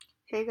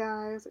Hey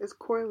guys, it's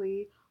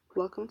Corley.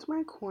 Welcome to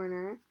my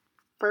corner.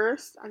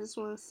 First, I just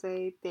want to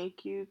say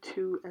thank you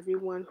to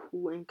everyone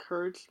who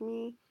encouraged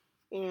me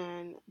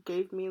and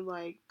gave me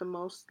like the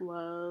most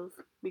love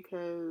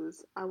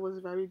because I was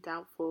very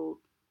doubtful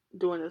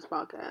doing this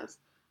podcast.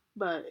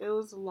 But it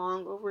was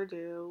long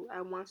overdue.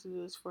 I wanted to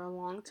do this for a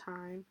long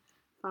time.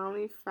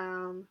 Finally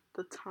found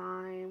the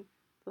time,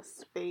 the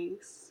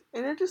space,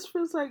 and it just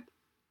feels like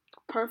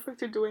perfect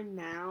to do it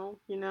now.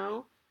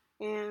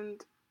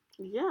 And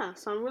yeah,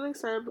 so I'm really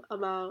excited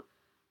about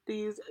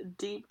these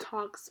deep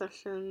talk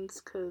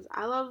sessions because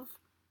I love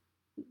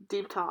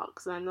deep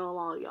talks. And I know a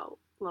lot of y'all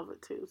love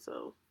it too.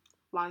 So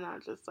why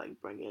not just like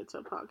bring it to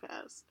a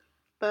podcast?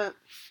 But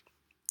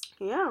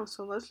yeah,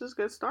 so let's just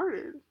get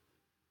started.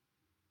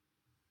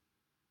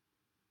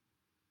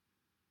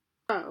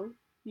 So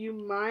you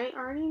might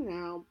already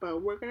know,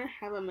 but we're gonna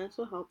have a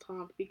mental health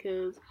talk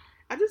because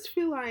I just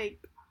feel like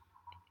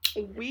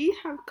we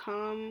have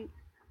come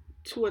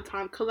to a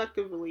time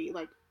collectively,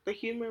 like the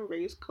human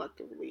race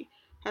collectively,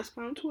 has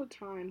come to a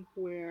time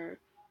where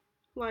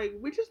like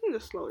we just need to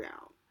slow down.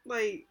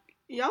 Like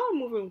y'all are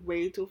moving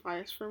way too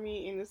fast for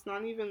me, and it's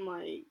not even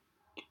like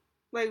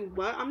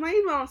what I'm not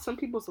even on some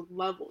people's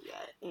level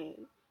yet,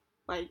 and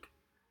like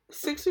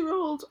 6 year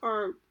olds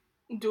are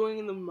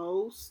doing the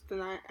most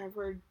than I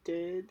ever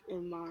did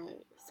in my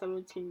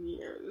 17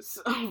 years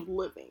of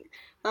living.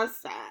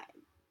 That's sad.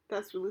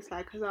 That's really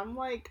sad because I'm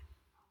like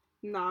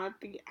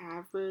not the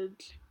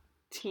average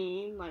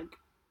teen. Like,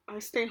 I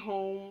stay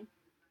home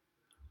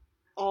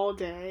all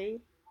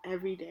day,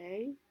 every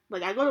day.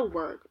 Like, I go to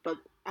work, but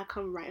I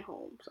come right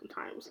home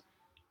sometimes.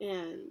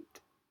 And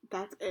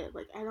that's it.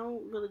 Like, I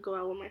don't really go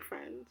out with my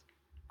friends.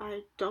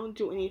 I don't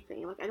do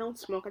anything. Like, I don't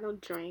smoke. I don't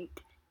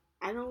drink.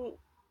 I don't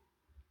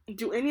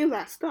do any of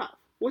that stuff.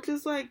 Which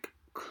is, like,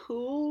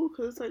 cool.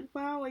 Because it's like,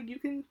 wow, like,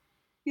 you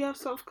have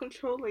self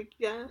control. Like,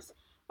 yes.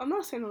 I'm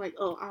not saying, like,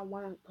 oh, I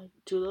want to, like,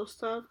 do those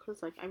stuff.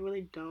 Because, like, I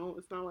really don't.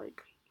 It's not,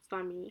 like, it's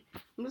not me.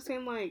 I'm just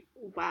saying, like,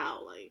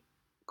 wow, like,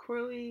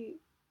 Corley.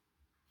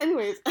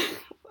 Anyways,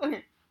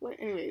 okay. Like,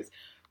 anyways,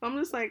 I'm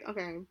just like,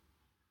 okay.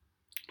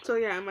 So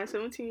yeah, in my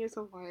 17 years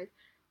of life,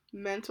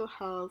 mental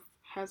health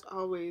has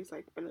always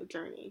like been a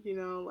journey.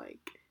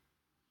 Like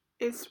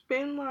it's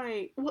been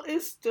like, well,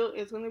 it still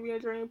is gonna be a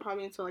journey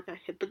probably until like I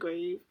hit the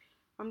grave.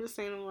 I'm just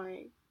saying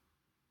like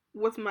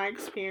with my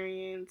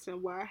experience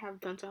and what I have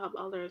done to help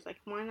others, like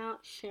why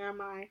not share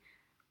my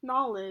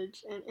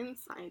knowledge and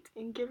insight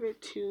and give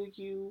it to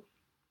you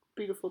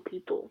beautiful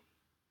people.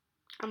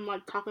 I'm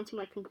like talking to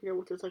my computer,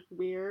 which is like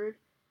weird,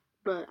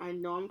 but I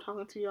know I'm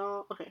talking to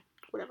y'all. Okay,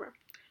 whatever.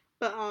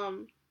 But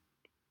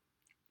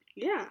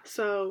yeah,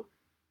 so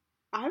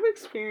I've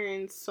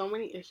experienced so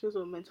many issues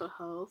with mental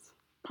health.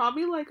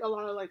 Probably like a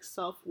lot of like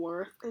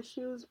self-worth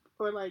issues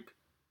or like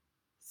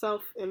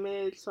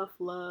self-image,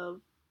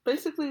 self-love,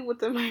 basically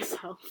within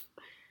myself.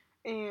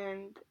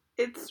 And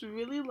it's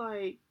really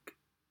like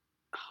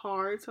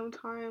hard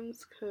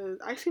sometimes cuz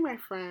I see my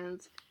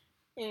friends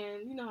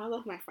and I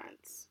love my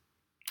friends.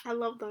 I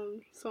love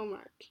them so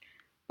much.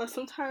 But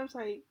sometimes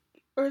like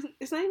or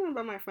it's not even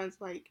about my friends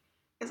like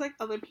it's like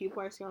other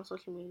people I see on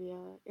social media.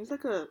 It's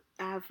like a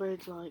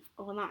average like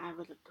oh not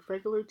average like the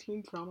regular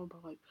teen drama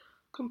but like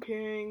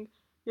comparing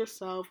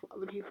yourself with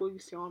other people you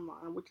see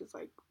online, which is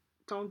like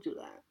don't do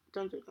that.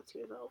 Don't do that to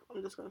yourself.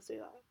 I'm just gonna say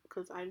that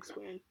because I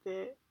experienced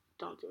it.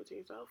 Don't do it to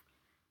yourself.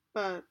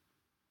 But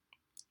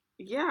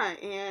yeah,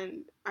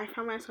 and I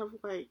found myself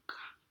like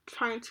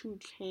trying to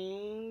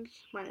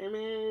change my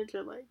image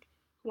or like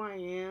who I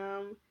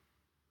am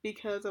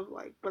because of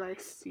like what I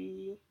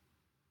see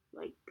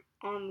like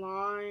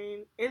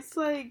online. It's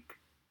like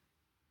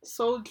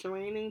so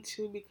draining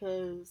too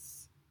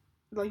because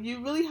like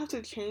you really have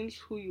to change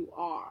who you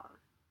are.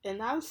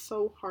 And that's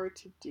so hard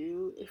to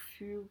do if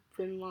you've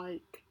been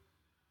like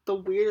the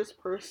weirdest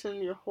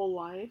person your whole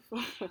life.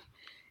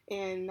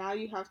 And now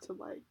you have to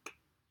like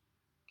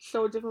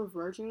show a different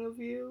version of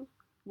you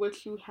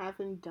which you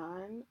haven't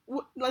done.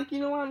 Like you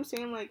know what I'm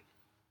saying? Like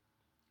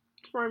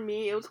for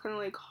me it was kind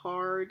of like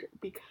hard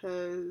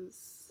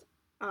because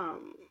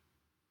um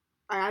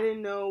I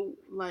didn't know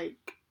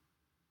like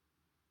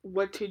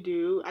what to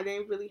do. I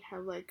didn't really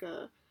have like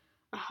a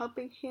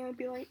helping hand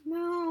be like,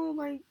 no,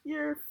 like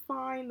you're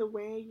fine the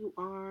way you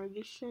are.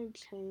 You shouldn't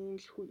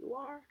change who you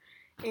are.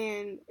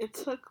 And it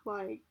took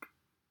like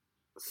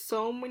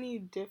so many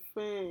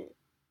different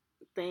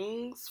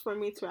things for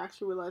me to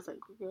actually realize like,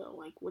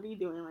 like what are you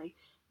doing? Like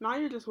now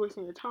you're just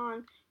wasting your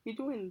time. You're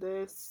doing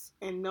this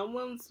and no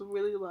one's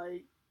really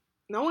like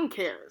no one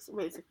cares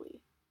basically.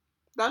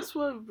 That's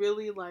what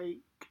really like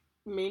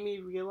made me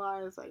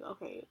realize like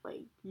okay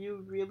like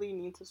you really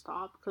need to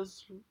stop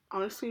because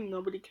honestly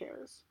nobody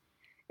cares.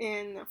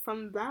 And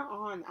from that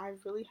on I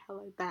really had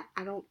like that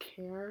I don't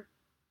care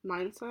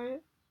mindset,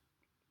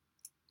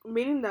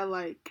 meaning that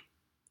like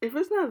if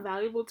it's not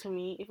valuable to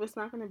me, if it's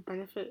not going to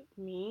benefit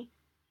me,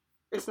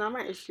 it's not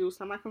my issue, it's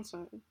not my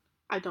concern,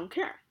 I don't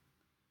care.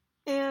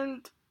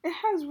 And it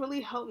has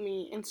really helped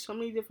me in so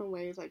many different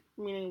ways, like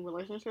meaning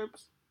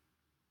relationships,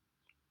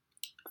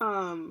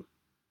 um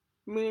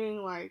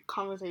meaning like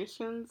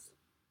conversations,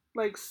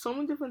 like so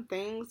many different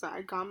things that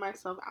I got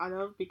myself out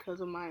of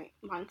because of my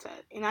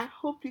mindset. And I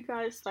hope you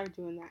guys start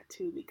doing that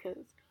too,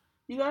 because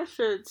you guys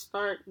should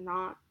start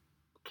not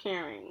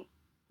caring,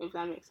 if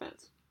that makes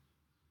sense,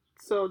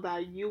 so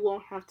that you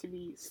won't have to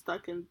be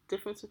stuck in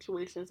different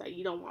situations that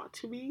you don't want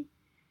to be.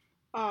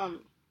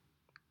 Um,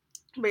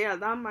 but yeah,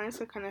 that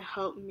mindset kind of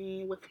helped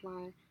me with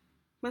my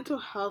mental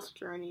health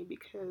journey,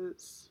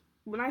 because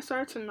when I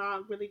started to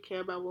not really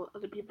care about what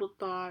other people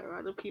thought or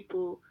other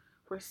people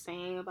were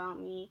saying about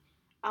me,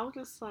 I was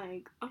just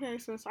like, okay,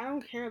 since I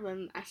don't care,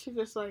 then I should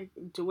just like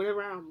do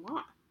whatever I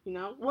want, you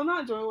know? Well,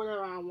 not doing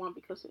whatever I want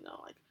because, you know,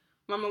 like,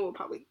 mama will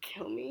probably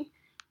kill me.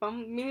 But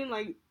meaning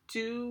like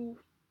do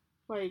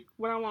like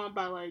what I want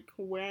by like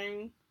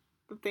wearing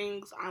the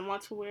things I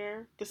want to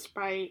wear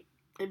despite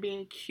it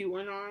being cute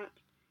or not.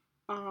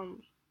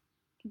 Um,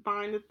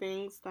 Buying the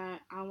things that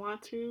I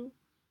want to,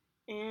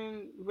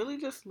 and really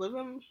just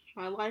living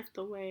my life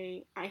the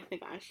way I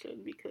think I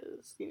should,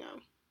 because, you know,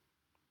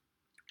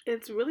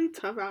 it's really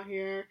tough out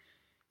here,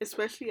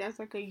 especially as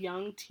like a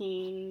young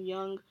teen,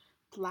 young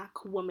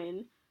black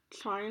woman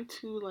trying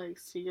to like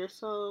see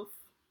yourself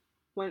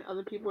when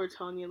other people are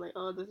telling you like,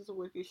 oh, this is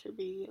what you should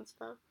be and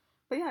stuff.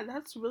 But yeah,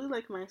 that's really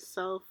like my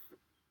self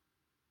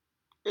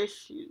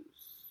issues,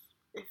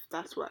 if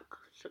that's what I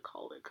should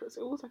call it, because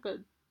it was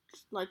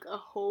like a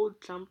whole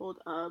jumbled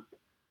up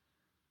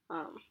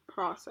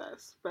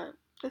process. But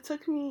it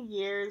took me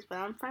years, but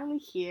I'm finally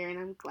here and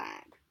I'm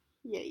glad.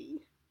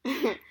 Yay.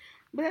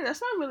 But yeah,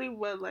 that's not really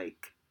what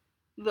like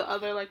the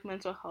other like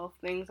mental health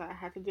things I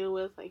had to deal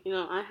with. Like, you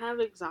know, I have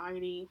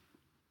anxiety.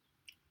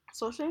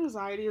 Social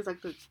anxiety is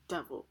like the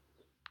devil.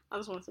 I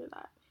just want to say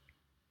that.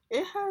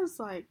 It has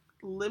like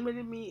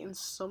limited me in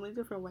so many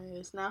different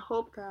ways. And I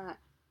hope that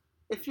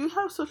if you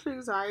have social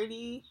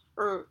anxiety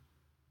or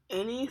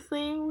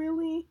anything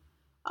really,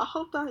 I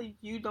hope that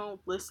you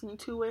don't listen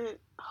to it.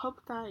 I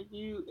hope that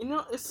you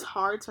know, it's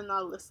hard to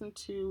not listen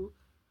to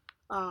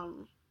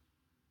um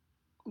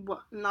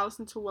what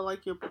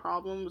like your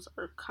problems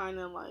are kind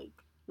of like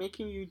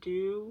making you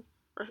do,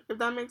 or if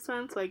that makes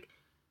sense. Like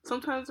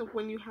sometimes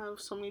when you have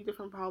so many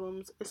different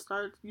problems,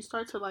 you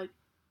start to like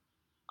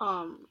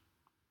um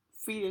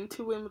feed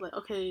into it, like,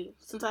 okay,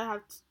 since I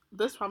have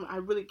this problem, I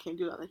really can't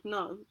do that. Like,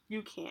 no,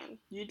 you can.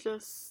 You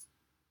just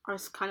are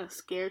kind of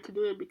scared to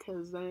do it,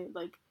 because then it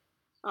like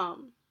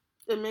um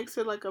it makes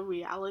it like a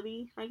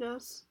reality, I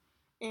guess.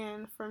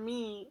 And for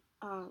me,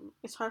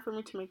 it's hard for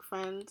me to make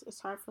friends.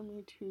 It's hard for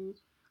me to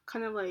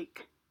kind of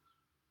like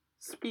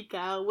speak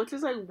out, which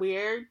is like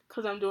weird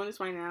because I'm doing this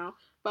right now.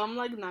 But I'm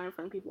like not in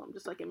front of people. I'm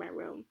just like in my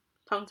room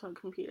talking to a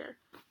computer.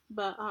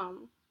 But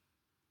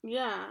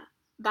yeah,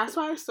 that's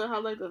why I still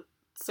have like the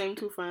same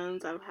two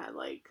friends I've had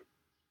like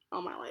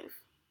all my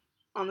life.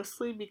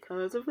 Honestly,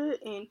 because of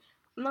it. And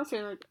I'm not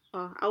saying like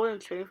I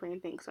wouldn't trade it for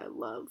anything because I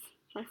love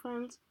my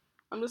friends.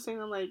 I'm just saying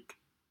that like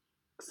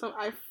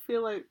I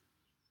feel like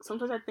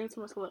sometimes I think to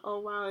myself like, oh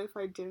wow, if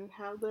I didn't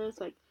have this,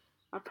 like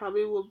I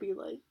probably would be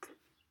like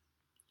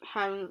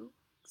having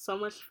so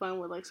much fun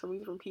with like so many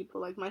different people.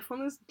 Like my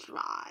phone is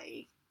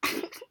dry.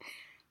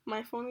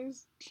 My phone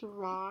is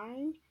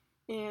dry,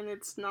 and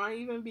it's not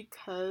even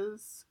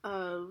because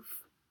of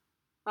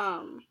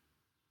um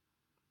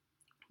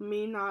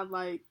me not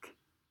like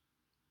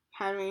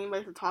having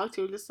anybody to talk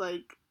to. Just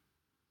like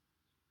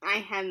I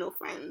had no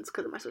friends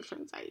because of my social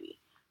anxiety.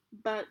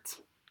 But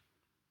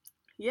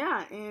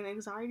yeah, and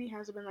anxiety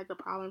has been like a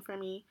problem for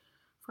me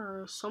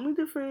for so many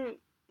different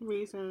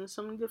reasons,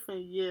 so many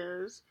different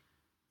years.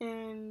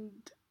 And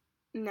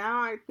now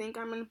I think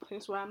I'm in a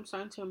place where I'm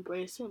starting to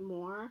embrace it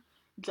more,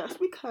 just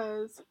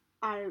because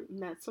I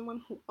met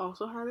someone who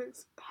also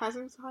has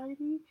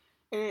anxiety,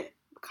 and it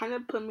kind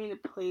of put me in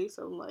a place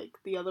of like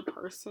the other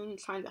person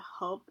trying to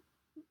help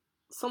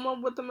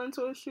someone with a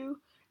mental issue,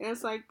 and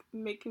it's like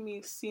making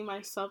me see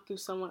myself through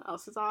someone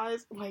else's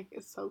eyes. Like,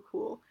 it's so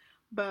cool.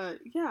 But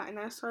yeah, and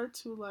I started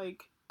to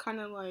like kind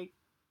of like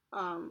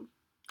um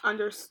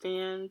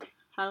understand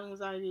how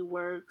anxiety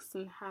works,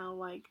 and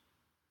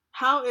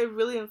how it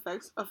really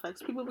affects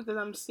people, because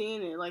I'm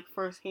seeing it like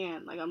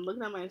firsthand. Like I'm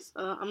looking at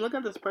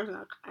this person,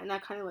 and I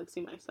kind of like see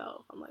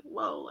myself. I'm like,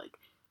 whoa, like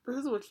this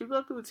is what you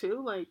go through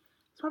too. Like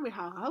it's probably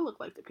how I look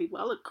like to people.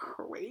 I look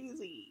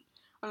crazy.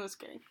 I'm just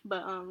kidding,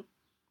 but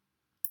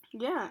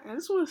yeah, and I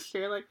just want to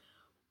share like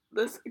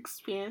this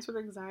experience with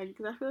anxiety,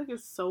 because I feel like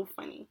it's so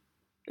funny.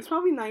 It's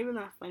probably not even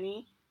that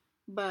funny,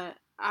 but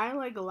I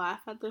like laugh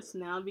at this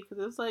now because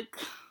it's like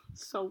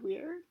so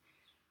weird.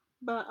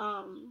 But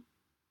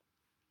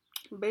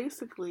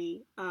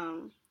basically,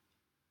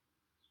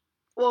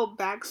 well,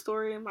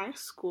 backstory, in my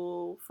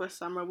school for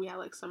summer we had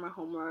like summer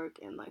homework,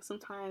 and like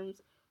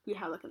sometimes we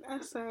had like an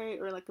essay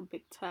or like a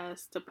big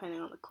test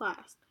depending on the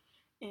class.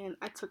 And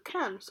I took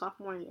chem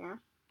sophomore year,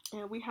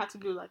 and we had to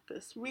do like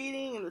this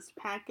reading and this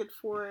packet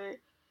for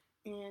it,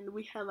 and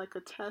we had like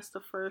a test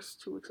the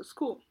first 2 weeks of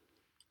school.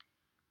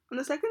 On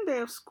the second day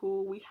of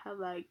school, we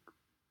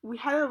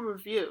had a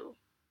review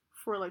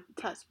for like the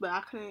test, but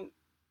I couldn't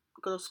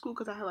go to school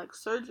because I had like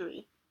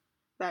surgery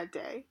that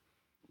day.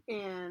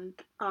 And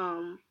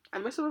I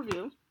missed a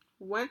review.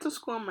 Went to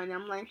school on Monday.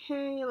 I'm like,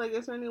 hey, like,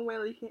 is there any way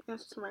like you can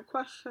answer some of my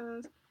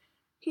questions?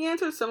 He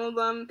answered some of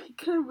them. He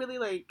couldn't really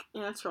like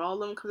answer all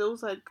of them because it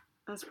was like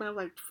I spent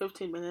like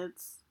 15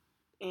 minutes,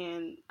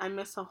 and I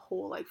missed a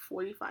whole like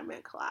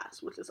 45-minute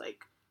class, which is like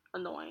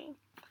annoying.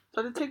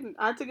 So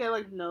I had to get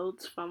like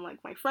notes from like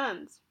my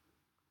friends,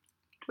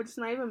 which is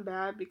not even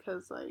bad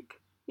because like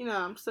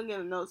I'm still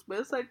getting notes,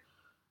 but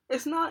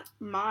it's not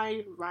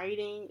my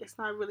writing. It's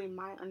not really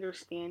my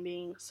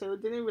understanding, so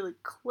it didn't really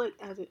click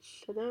as it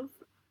should have.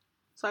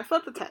 So I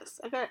failed the test.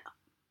 I got a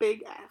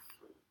big F.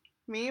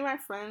 Me and my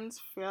friends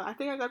failed. I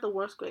think I got the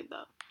worst grade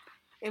though,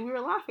 and we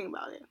were laughing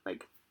about it,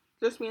 like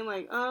just being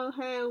like, "Oh,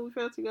 hey, we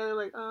failed together."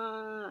 Like,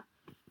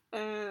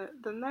 And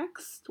the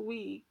next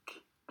week,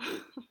 we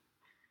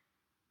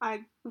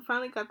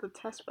finally got the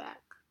test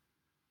back,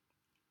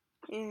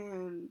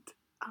 and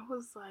I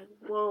was like,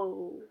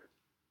 "Whoa,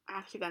 I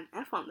actually got an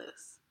F on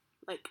this.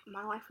 Like,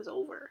 my life is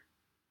over.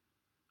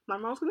 My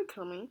mom's gonna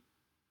kill me.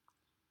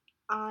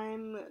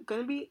 I'm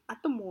gonna be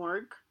at the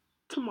morgue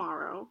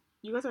tomorrow.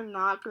 You guys are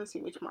not gonna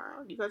see me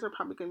tomorrow. You guys are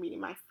probably gonna be at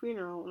my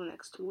funeral in the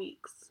next 2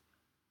 weeks.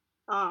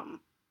 Um,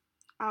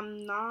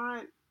 I'm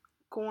not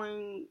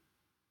going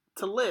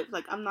to live.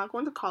 Like, I'm not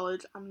going to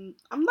college. I'm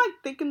like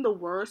thinking the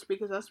worst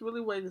because that's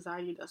really what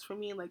anxiety does for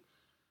me.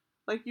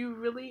 Like you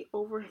really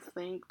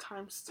overthink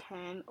times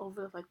 10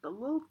 over like the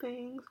little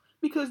things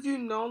because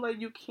like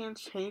you can't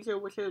change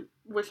it,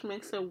 which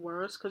makes it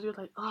worse because you're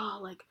like, oh,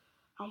 like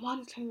I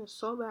want to change it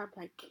so bad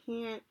but I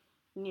can't,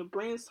 and your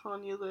brain's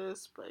telling you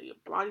this but your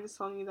body's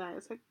telling you that.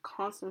 It's like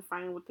constant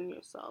fighting within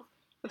yourself.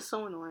 It's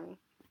so annoying.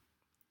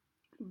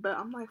 But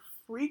I'm like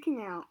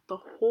freaking out the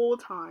whole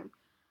time.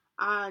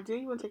 I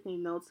didn't even take any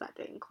notes that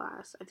day in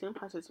class. I didn't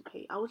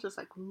participate. I was just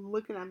like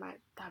looking at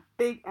that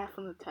big F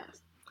on the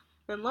test.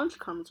 Then lunch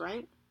comes,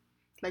 right?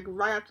 Like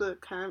right after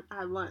kind of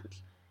at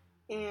lunch.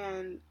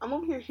 And I'm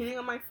over here heating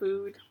up my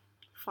food,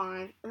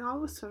 fine. And all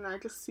of a sudden I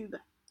just see the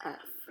F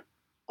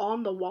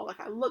on the wall. Like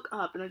I look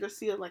up and I just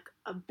see it like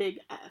a big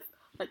F.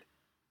 Like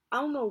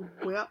I don't know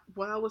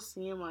what I was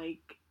seeing.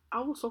 Like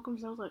I was so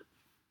confused. I was like,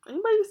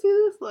 anybody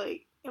see this?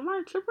 Like, am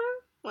I tripping?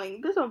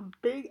 Like there's a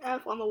big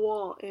F on the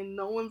wall and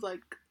no one's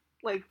like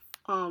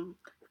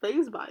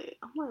phased by it.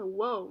 I'm like,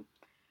 whoa.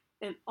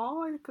 And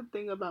all I could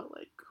think about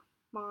like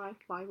my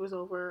life was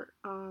over.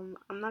 I'm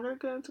not gonna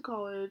get into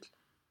college.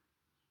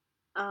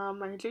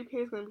 My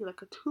GPA is gonna be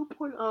like a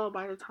 2.0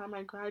 by the time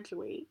I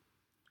graduate.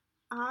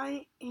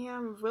 I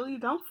am really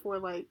done for.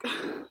 Like,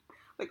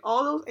 like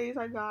all those A's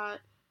I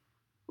got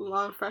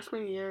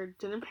freshman year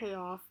didn't pay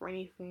off or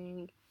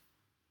anything.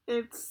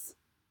 It's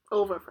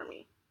over for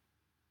me.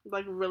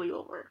 Like really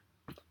over.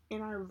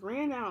 And I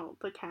ran out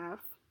the calf,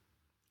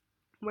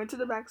 went to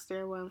the back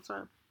stairwell and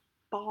started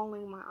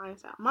bawling my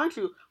eyes out. Mind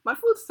you, my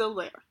food's still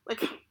there.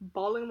 Like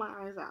bawling my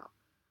eyes out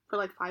for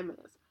like 5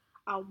 minutes.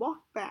 I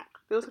walked back.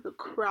 There was like a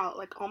crowd.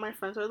 Like all my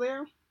friends are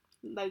there.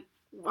 Like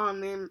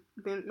then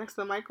next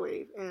to the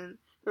microwave and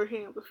they're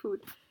heating up the food.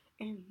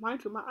 And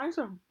mind you, my eyes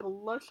are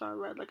bloodshot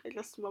red. Like I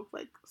just smoked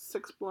like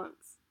 6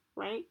 blunts,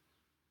 right?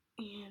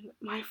 And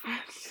my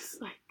friend's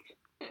just like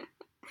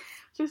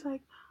she's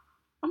like,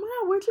 oh my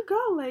god, where'd you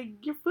go?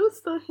 Like your food's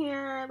still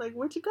here. Like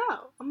where'd you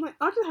go? I'm like,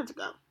 I just had to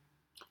go.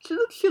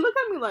 She looked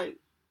at me like,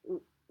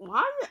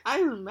 why are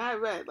your eyes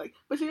mad red? Like,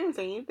 but she didn't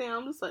say anything.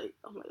 I'm just like,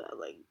 oh my god,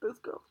 like this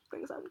girl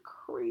thinks I'm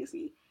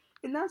crazy.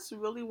 And that's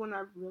really when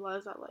I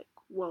realized that like,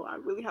 whoa, I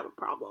really have a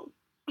problem.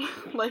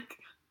 Like,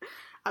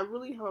 I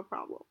really have a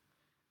problem.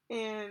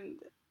 And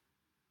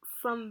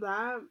from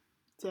that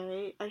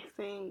day, I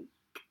think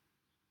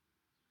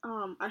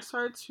I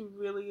started to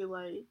really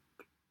like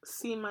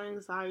see my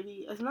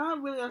anxiety as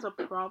not really as a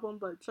problem,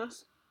 but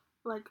just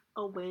like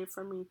a way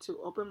for me to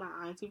open my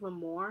eyes even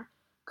more.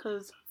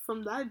 Cause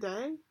from that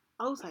day,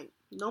 I was like,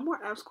 no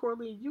more F's,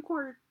 Corley.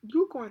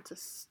 You're going to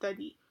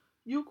study.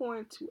 You're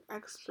going to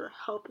extra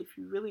help if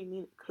you really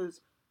need it.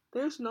 Cause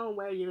there's no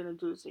way you're gonna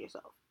do this to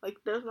yourself. Like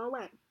there's no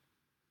way.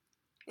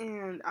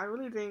 And I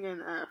really didn't get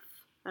an F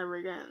ever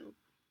again,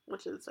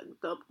 which is like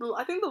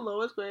I think the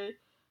lowest grade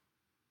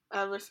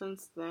ever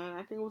since then.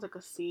 I think it was like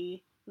a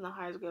C, and the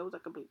highest grade was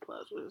like a B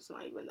plus, which is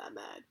not even that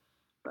bad.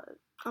 But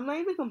I'm not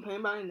even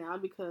complaining about it now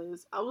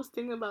because I was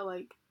thinking about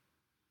like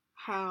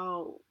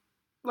how,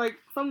 like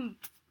from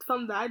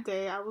that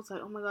day, I was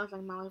like, oh my gosh,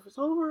 like my life is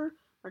over.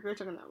 My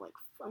grades are gonna like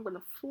I'm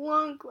gonna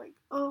flunk. Like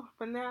oh,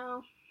 but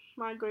now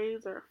my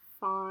grades are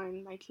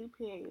fine. My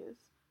GPA is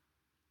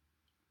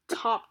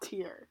top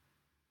tier,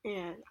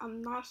 and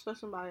I'm not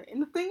stressing about it.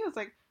 And the thing is,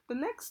 like the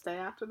next day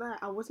after that,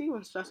 I wasn't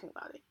even stressing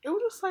about it. It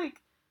was just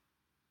like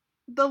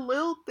the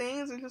little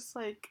things are just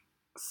like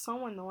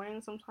so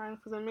annoying sometimes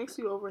because it makes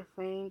you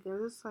overthink.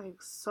 It's just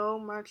like so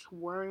much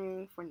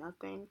worrying for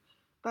nothing.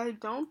 But I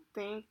don't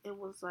think it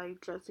was like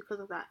just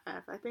because of that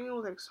F. I think it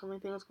was like so many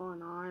things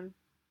going on,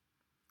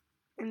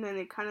 and then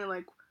it kind of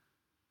like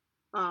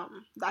I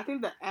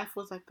think the F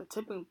was like the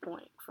tipping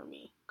point for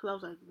me because I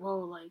was like,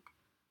 whoa, like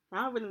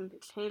now I really need to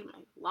change my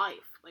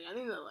life. Like I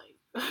need to like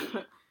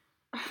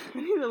I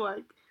need to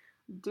like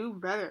do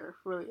better.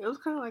 Really, it was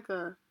kind of like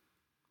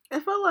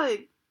it felt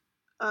like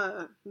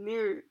a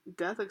near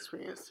death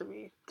experience to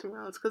me, to be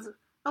honest, because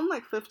I'm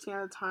like 15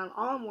 at the time.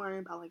 All I'm worrying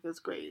about like is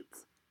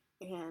grades,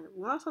 and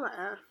when I saw the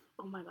F,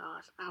 oh my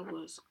gosh, I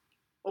was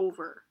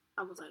over.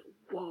 I was like,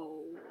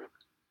 whoa,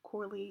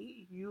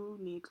 Corley, you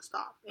need to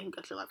stop and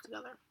get your life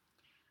together.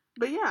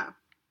 But yeah,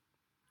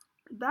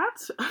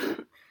 that's.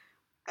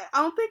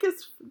 I don't think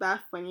it's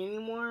that funny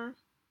anymore.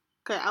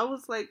 Okay, I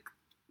was like,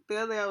 the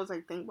other day I was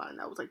like thinking about it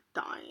and I was like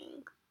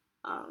dying.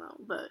 I don't know,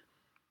 but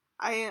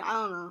I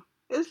don't know.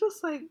 It's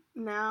just like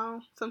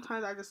now,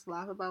 sometimes I just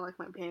laugh about like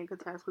my panic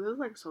attacks because it's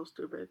like so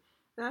stupid.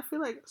 And I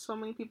feel like so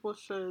many people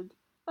should,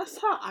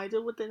 that's how I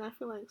did with it. And I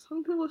feel like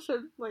some people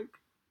should like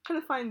kind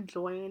of find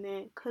joy in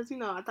it because, you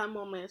know, at that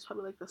moment it's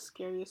probably like the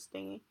scariest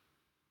thing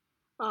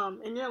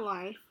in your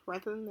life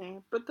right then and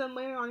there. But then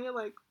later on, you're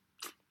like,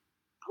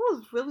 I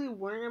was really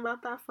worrying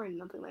about that for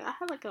nothing. Like I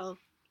had like a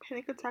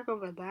panic attack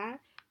over that.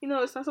 You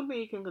know, it's not something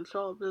you can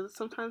control. But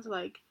sometimes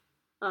like,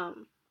 I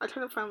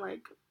try to find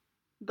like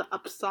the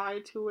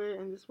upside to it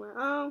and just went,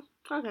 oh,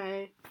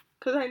 okay,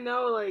 because I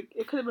know like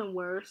it could have been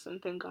worse,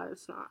 and thank God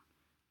it's not.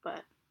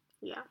 But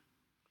yeah,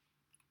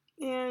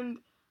 and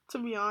to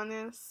be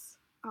honest,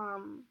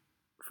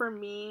 for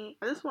me,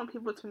 I just want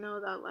people to know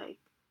that like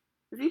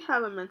if you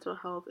have a mental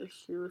health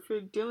issue, if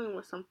you're dealing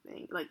with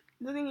something, like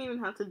it doesn't even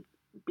have to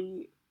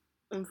be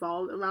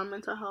involved around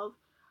mental health,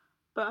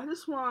 but I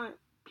just want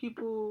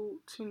people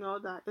to know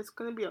that it's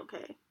gonna be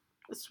okay.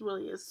 It's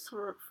really is.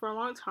 For a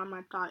long time,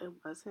 I thought it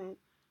wasn't,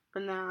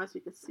 but now, as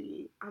you can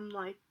see, I'm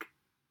like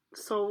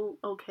so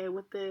okay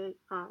with it.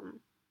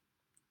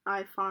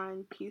 I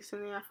find peace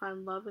in it. I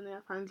find love in it. I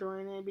find joy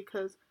in it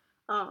because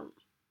um,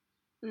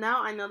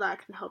 now I know that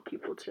I can help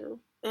people too.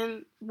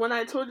 And when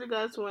I told you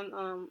guys when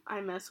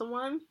I met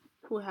someone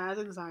who has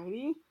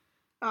anxiety,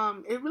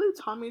 it really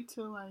taught me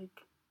to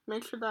like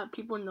make sure that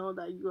people know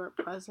that you are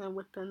present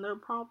within their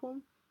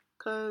problem.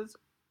 Cause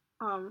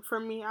for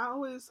me, I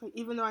always like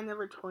even though I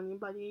never told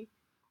anybody,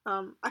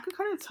 I could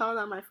kind of tell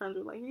that my friends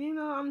were like, you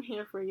know, I'm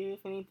here for you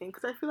if anything.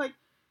 Cause I feel like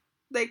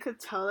they could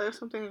tell there's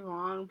something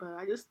wrong, but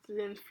I just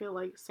didn't feel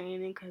like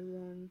saying it because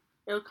then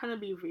it would kind of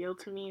be real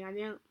to me. I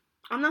didn't.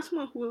 I'm not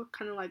someone who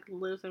kind of like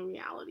lives in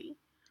reality.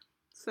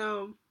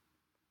 So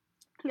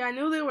yeah, I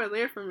knew they were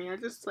there for me. I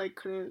just like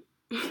couldn't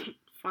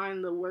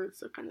find the words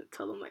to kind of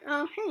tell them like,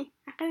 oh hey,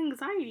 I got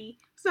anxiety.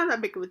 It's not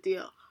that big of a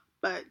deal,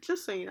 but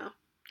just so you know.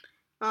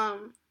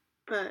 Um,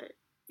 but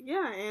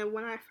yeah, and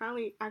when I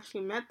finally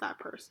actually met that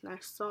person, I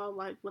saw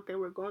like what they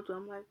were going through.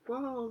 I'm like,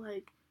 whoa,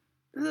 like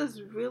this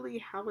is really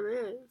how it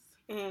is.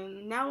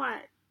 And now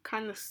I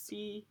kind of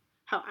see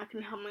how I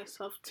can help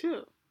myself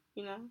too,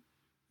 you know?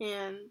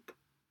 And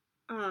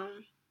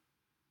um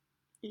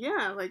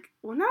yeah, like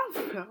when I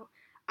was little,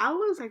 I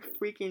was like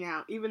freaking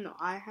out, even though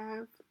I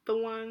have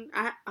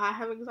I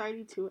have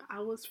anxiety too. I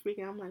was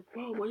freaking out. I'm like,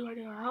 whoa, what do I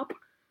do to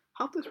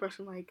help this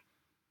person? Like,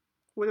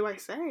 what do I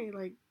say?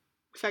 Like,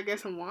 should I get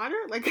some water?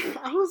 Like,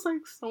 I was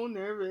like so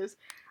nervous.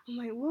 I'm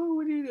like, whoa,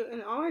 what do you do?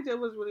 And all I did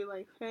was really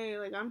like, hey,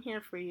 like I'm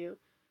here for you.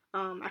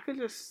 I could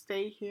just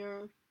stay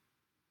here.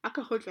 I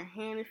could hold your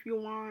hand if you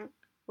want.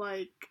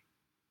 Like,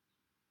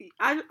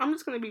 I'm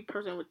just gonna be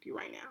present with you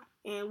right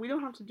now, and we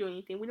don't have to do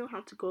anything. We don't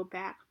have to go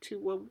back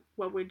to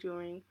what we're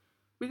doing.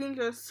 We can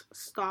just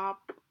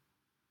stop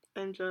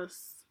and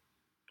just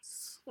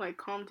like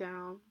calm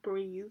down,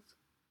 breathe,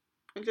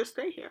 and just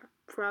stay here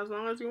for as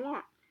long as you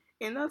want.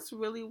 And that's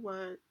really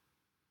what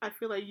I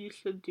feel like you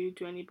should do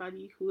to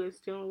anybody who is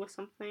dealing with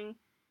something.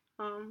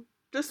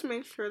 Just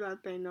make sure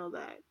that they know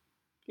that,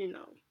 you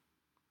know,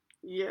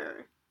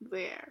 you're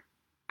there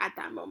at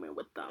that moment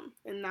with them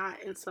and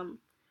not in some,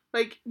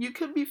 like, you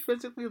could be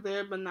physically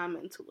there but not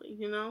mentally,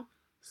 you know?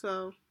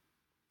 So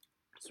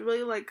it's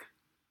really like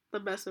the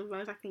best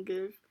advice I can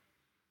give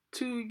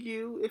to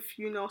you if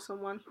you know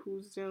someone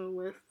who's dealing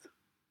with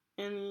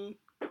any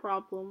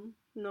problem,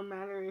 no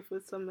matter if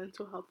it's a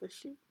mental health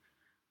issue.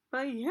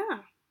 But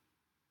yeah,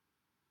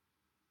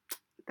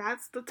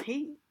 that's the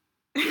tea.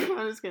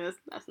 I'm just gonna,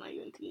 that's not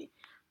even tea.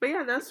 But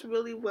yeah, that's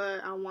really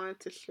what I wanted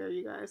to share,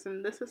 you guys.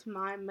 And this is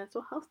my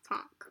mental health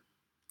talk.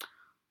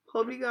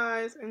 Hope you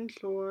guys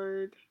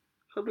enjoyed.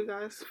 Hope you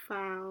guys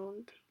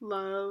found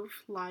love,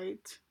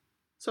 light,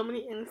 so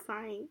many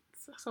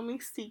insights, so many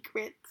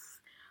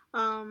secrets.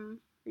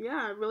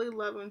 Yeah, I really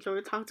love and enjoy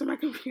talking to my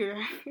computer.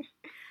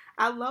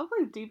 I love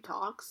like deep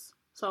talks.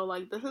 So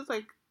like this is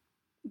like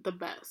the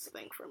best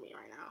thing for me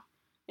right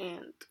now.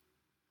 And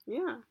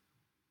yeah,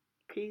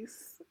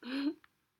 peace.